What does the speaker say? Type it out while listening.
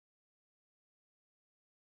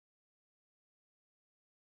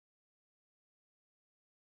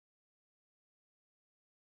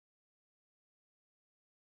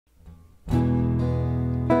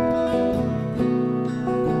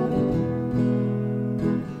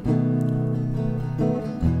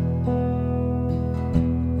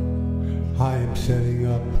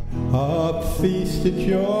feast at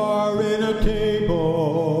your inner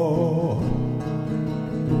table.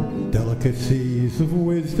 Delicacies of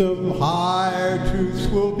wisdom, higher truths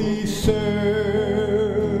will be served.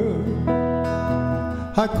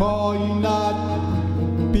 I call you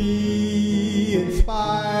not be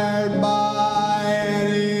inspired by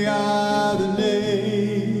any other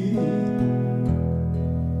name.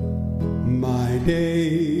 My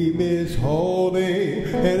name is holy,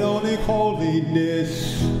 and only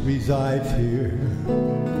holiness resides here.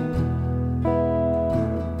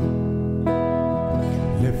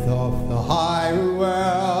 Lift off the higher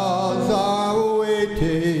wells are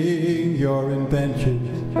awaiting your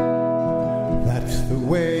inventions. That's the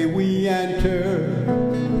way we enter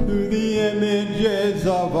through the images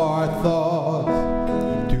of our thoughts.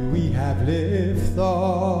 Do we have lift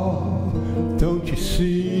off? Don't you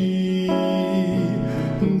see?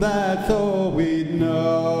 That's all we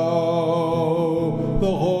know. The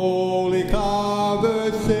holy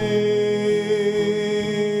conversation.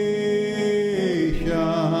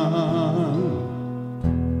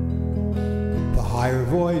 The higher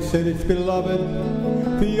voice and its beloved,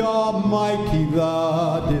 the Almighty,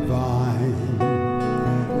 the Divine,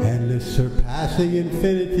 endless, surpassing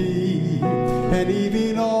infinity, and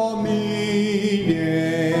even all meaning.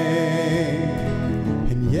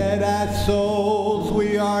 And yet as souls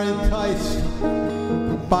we are enticed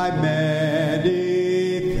by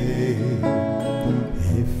many things.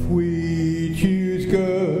 If we choose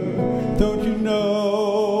good, don't you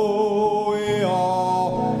know we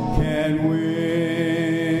all can win?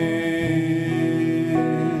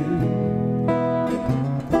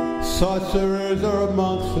 Sorcerers are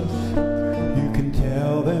amongst us, you can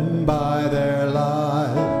tell them by their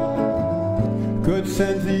lives. Good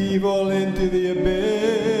sends evil into the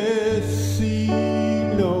abyss, see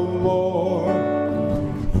no more.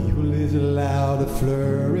 Evil is allowed to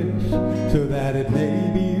flourish so that it may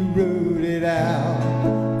be rooted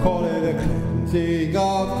out. Call it a cleansing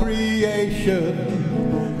of creation,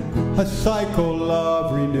 a cycle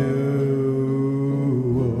of renewal.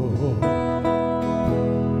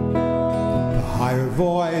 The higher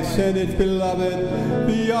voice and its beloved,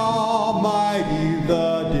 the Almighty,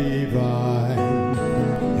 the Divine,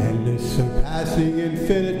 endless, surpassing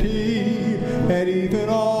infinity, and even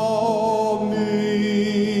all meaning.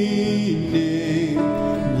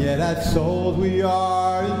 Yet as souls we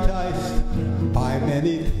are enticed by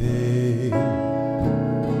many things.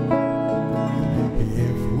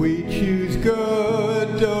 If we choose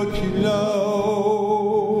good, don't you know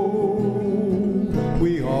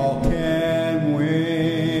we all can win?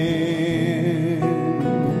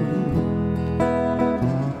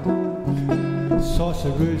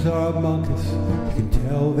 Sorcerers are among us, you can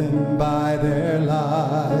tell them by their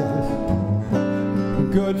lies.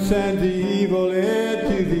 Good sends evil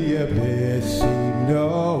into the abyss, see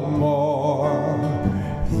no more.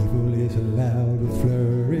 Evil is allowed to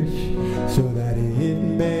flourish so that it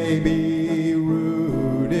may be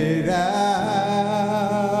rooted out.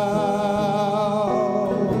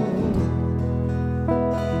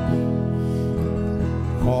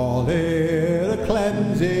 Call it a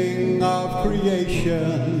cleansing of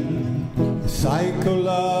creation, a cycle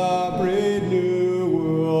of renewal.